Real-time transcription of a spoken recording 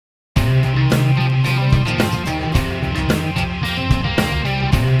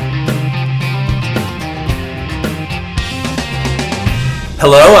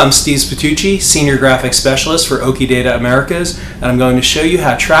Hello, I'm Steve Spatucci, Senior Graphics Specialist for OKI Data Americas, and I'm going to show you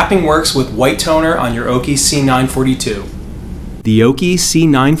how trapping works with white toner on your OKI C942. The OKI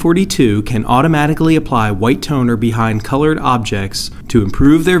C942 can automatically apply white toner behind colored objects to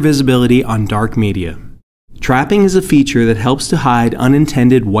improve their visibility on dark media. Trapping is a feature that helps to hide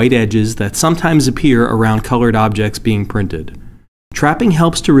unintended white edges that sometimes appear around colored objects being printed. Trapping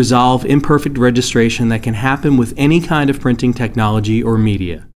helps to resolve imperfect registration that can happen with any kind of printing technology or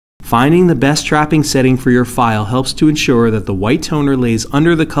media. Finding the best trapping setting for your file helps to ensure that the white toner lays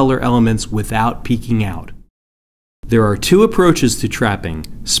under the color elements without peeking out. There are two approaches to trapping: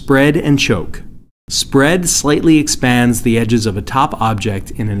 spread and choke. Spread slightly expands the edges of a top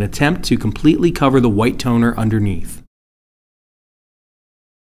object in an attempt to completely cover the white toner underneath.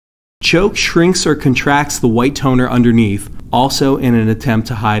 Choke shrinks or contracts the white toner underneath, also in an attempt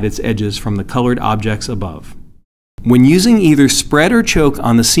to hide its edges from the colored objects above. When using either spread or choke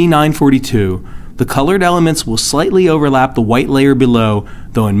on the C942, the colored elements will slightly overlap the white layer below,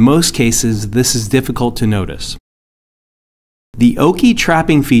 though in most cases this is difficult to notice. The OKI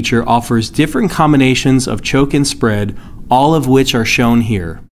trapping feature offers different combinations of choke and spread, all of which are shown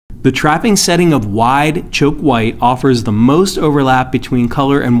here. The trapping setting of wide choke white offers the most overlap between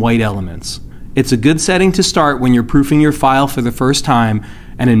color and white elements. It's a good setting to start when you're proofing your file for the first time,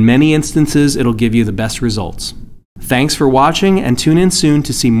 and in many instances it'll give you the best results. Thanks for watching, and tune in soon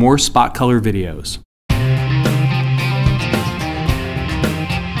to see more spot color videos.